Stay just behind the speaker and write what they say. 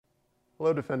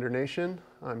Hello, Defender Nation.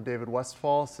 I'm David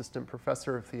Westfall, Assistant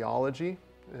Professor of Theology,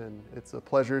 and it's a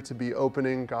pleasure to be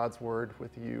opening God's Word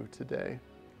with you today.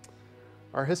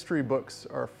 Our history books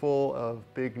are full of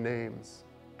big names,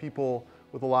 people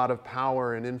with a lot of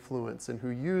power and influence, and who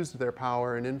used their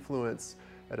power and influence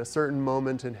at a certain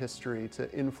moment in history to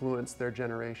influence their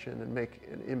generation and make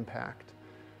an impact.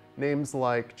 Names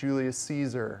like Julius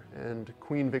Caesar and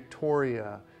Queen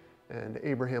Victoria and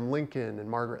Abraham Lincoln and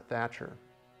Margaret Thatcher.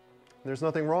 There's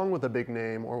nothing wrong with a big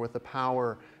name or with the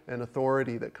power and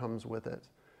authority that comes with it.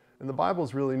 And the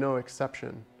Bible's really no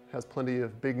exception. It has plenty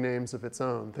of big names of its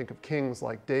own. Think of kings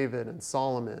like David and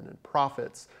Solomon, and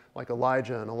prophets like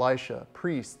Elijah and Elisha,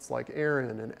 priests like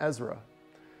Aaron and Ezra.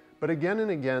 But again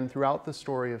and again throughout the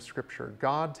story of Scripture,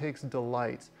 God takes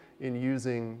delight in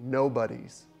using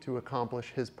nobodies to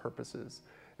accomplish His purposes.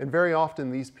 And very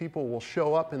often these people will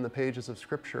show up in the pages of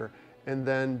Scripture and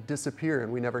then disappear,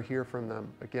 and we never hear from them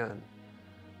again.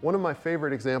 One of my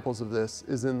favorite examples of this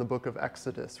is in the book of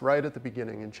Exodus, right at the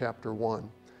beginning in chapter 1.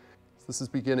 This is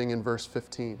beginning in verse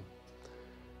 15.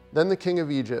 Then the king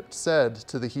of Egypt said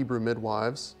to the Hebrew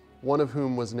midwives, one of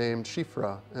whom was named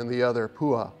Shiphrah and the other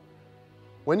Puah,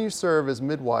 when you serve as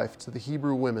midwife to the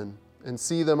Hebrew women and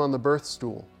see them on the birth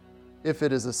stool, if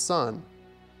it is a son,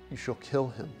 you shall kill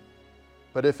him,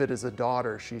 but if it is a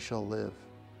daughter, she shall live.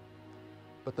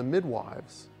 But the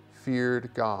midwives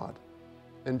feared God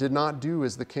and did not do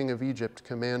as the king of Egypt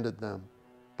commanded them,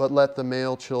 but let the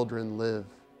male children live.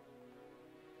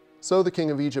 So the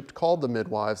king of Egypt called the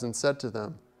midwives and said to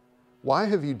them, why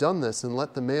have you done this and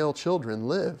let the male children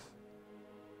live?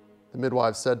 The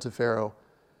midwives said to Pharaoh,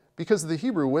 because the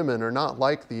Hebrew women are not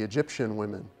like the Egyptian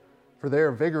women, for they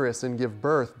are vigorous and give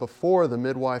birth before the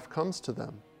midwife comes to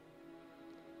them.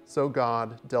 So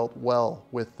God dealt well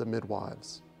with the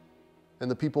midwives. And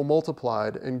the people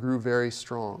multiplied and grew very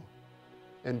strong.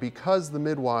 And because the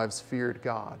midwives feared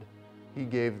God, He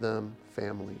gave them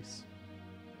families.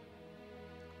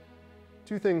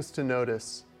 Two things to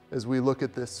notice as we look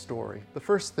at this story. The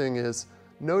first thing is,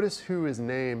 notice who is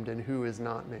named and who is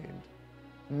not named.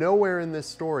 Nowhere in this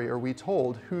story are we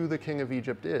told who the king of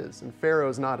Egypt is, and Pharaoh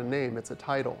is not a name, it's a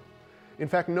title. In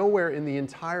fact, nowhere in the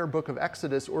entire book of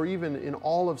Exodus, or even in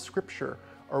all of Scripture,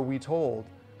 are we told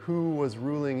who was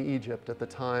ruling Egypt at the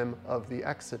time of the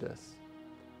Exodus.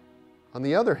 On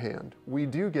the other hand, we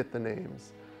do get the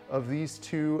names of these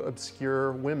two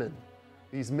obscure women,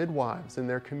 these midwives in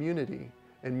their community,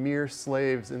 and mere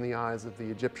slaves in the eyes of the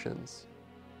Egyptians.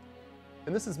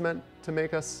 And this is meant to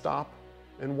make us stop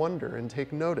and wonder and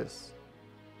take notice.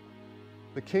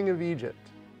 The king of Egypt,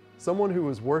 someone who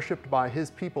was worshipped by his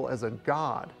people as a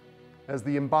god, as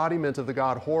the embodiment of the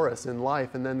god Horus in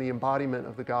life and then the embodiment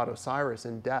of the god Osiris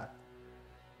in death,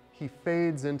 he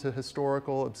fades into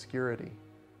historical obscurity,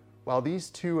 while these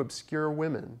two obscure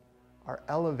women are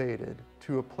elevated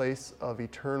to a place of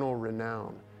eternal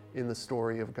renown in the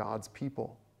story of God's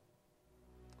people.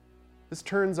 This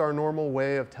turns our normal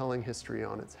way of telling history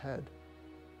on its head.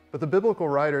 But the biblical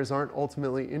writers aren't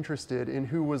ultimately interested in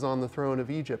who was on the throne of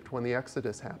Egypt when the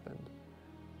Exodus happened.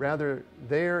 Rather,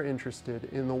 they are interested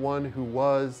in the one who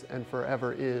was and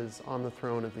forever is on the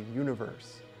throne of the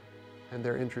universe, and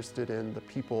they're interested in the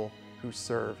people who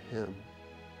serve Him,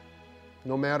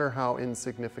 no matter how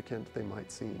insignificant they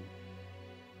might seem.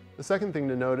 The second thing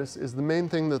to notice is the main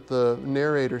thing that the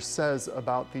narrator says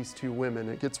about these two women.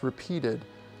 It gets repeated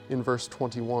in verse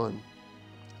 21.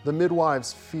 The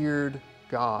midwives feared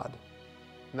God,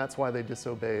 and that's why they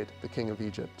disobeyed the king of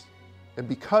Egypt. And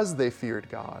because they feared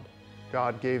God,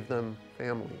 God gave them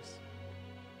families.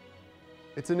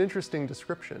 It's an interesting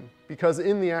description because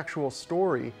in the actual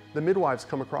story, the midwives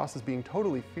come across as being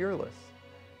totally fearless.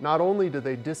 Not only do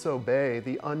they disobey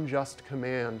the unjust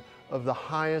command of the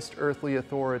highest earthly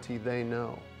authority they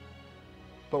know,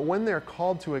 but when they're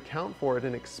called to account for it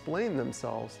and explain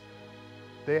themselves,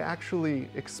 they actually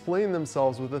explain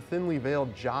themselves with a thinly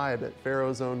veiled jibe at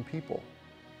Pharaoh's own people.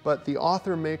 But the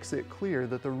author makes it clear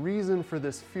that the reason for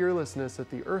this fearlessness at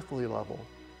the earthly level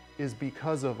is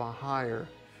because of a higher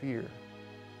fear.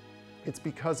 It's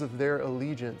because of their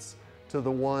allegiance to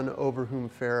the one over whom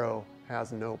Pharaoh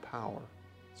has no power.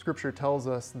 Scripture tells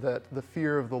us that the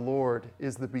fear of the Lord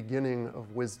is the beginning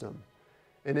of wisdom.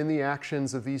 And in the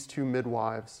actions of these two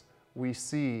midwives, we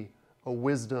see a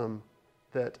wisdom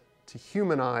that to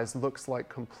human eyes looks like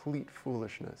complete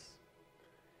foolishness.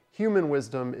 Human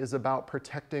wisdom is about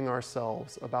protecting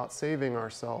ourselves, about saving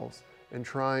ourselves, and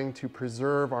trying to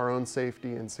preserve our own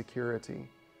safety and security.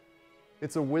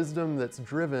 It's a wisdom that's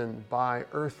driven by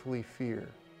earthly fear.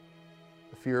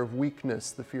 The fear of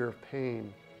weakness, the fear of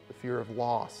pain, the fear of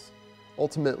loss,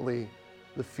 ultimately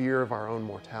the fear of our own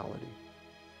mortality.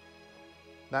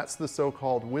 That's the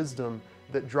so-called wisdom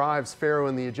that drives Pharaoh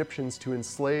and the Egyptians to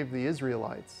enslave the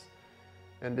Israelites.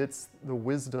 And it's the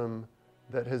wisdom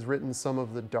that has written some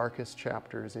of the darkest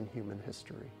chapters in human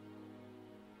history.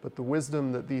 But the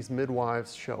wisdom that these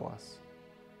midwives show us,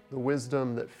 the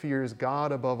wisdom that fears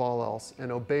God above all else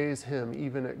and obeys Him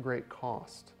even at great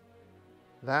cost,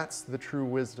 that's the true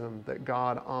wisdom that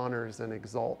God honors and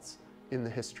exalts in the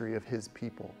history of His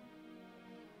people.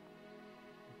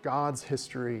 God's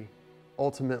history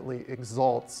ultimately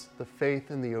exalts the faith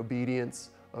and the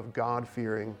obedience of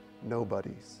God-fearing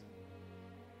nobodies.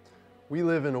 We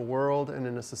live in a world and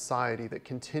in a society that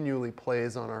continually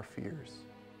plays on our fears.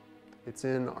 It's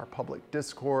in our public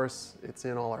discourse, it's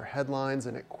in all our headlines,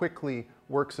 and it quickly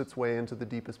works its way into the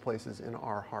deepest places in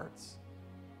our hearts.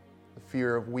 The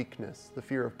fear of weakness, the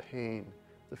fear of pain,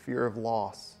 the fear of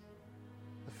loss,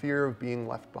 the fear of being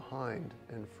left behind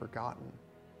and forgotten.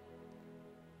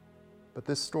 But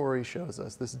this story shows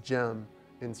us, this gem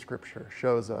in Scripture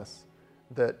shows us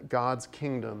that God's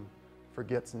kingdom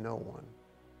forgets no one.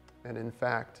 And in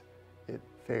fact, it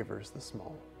favors the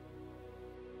small.